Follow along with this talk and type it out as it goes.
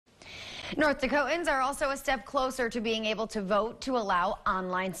North Dakotans are also a step closer to being able to vote to allow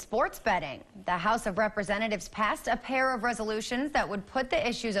online sports betting. The House of Representatives passed a pair of resolutions that would put the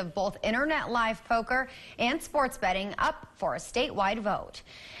issues of both internet live poker and sports betting up for a statewide vote.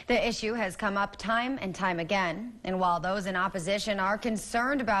 The issue has come up time and time again, and while those in opposition are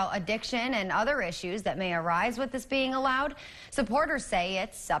concerned about addiction and other issues that may arise with this being allowed, supporters say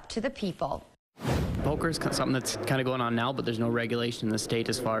it's up to the people. Poker is something that's kind of going on now, but there's no regulation in the state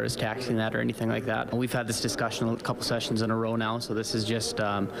as far as taxing that or anything like that. We've had this discussion a couple sessions in a row now, so this is just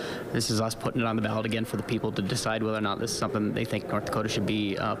this is us putting it on the ballot again for the people to decide whether or not this is something they think North Dakota should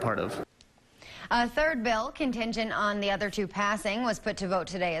be part of. A third bill, contingent on the other two passing, was put to vote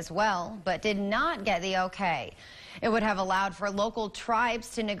today as well, but did not get the okay. It would have allowed for local tribes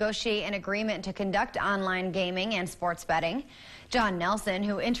to negotiate an agreement to conduct online gaming and sports betting. John Nelson,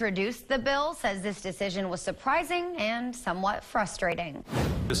 who introduced the bill, says this decision was surprising and somewhat frustrating.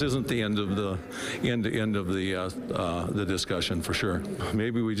 This isn't the end of the the discussion, for sure.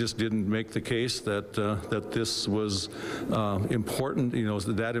 Maybe we just didn't make the case that that this was important. You know,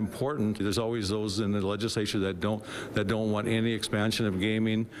 that important. There's always those in the legislature that don't want any expansion of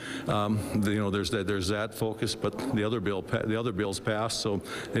gaming. You know, there's that focus, but the other bills passed, so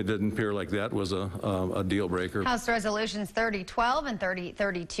it didn't appear like that was a deal breaker. House Resolutions 3012 and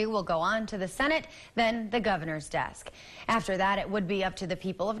 3032 will go on to the Senate, then the governor's desk. After that, it would be up to the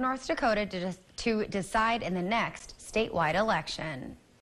people of North Dakota to decide in the next statewide election.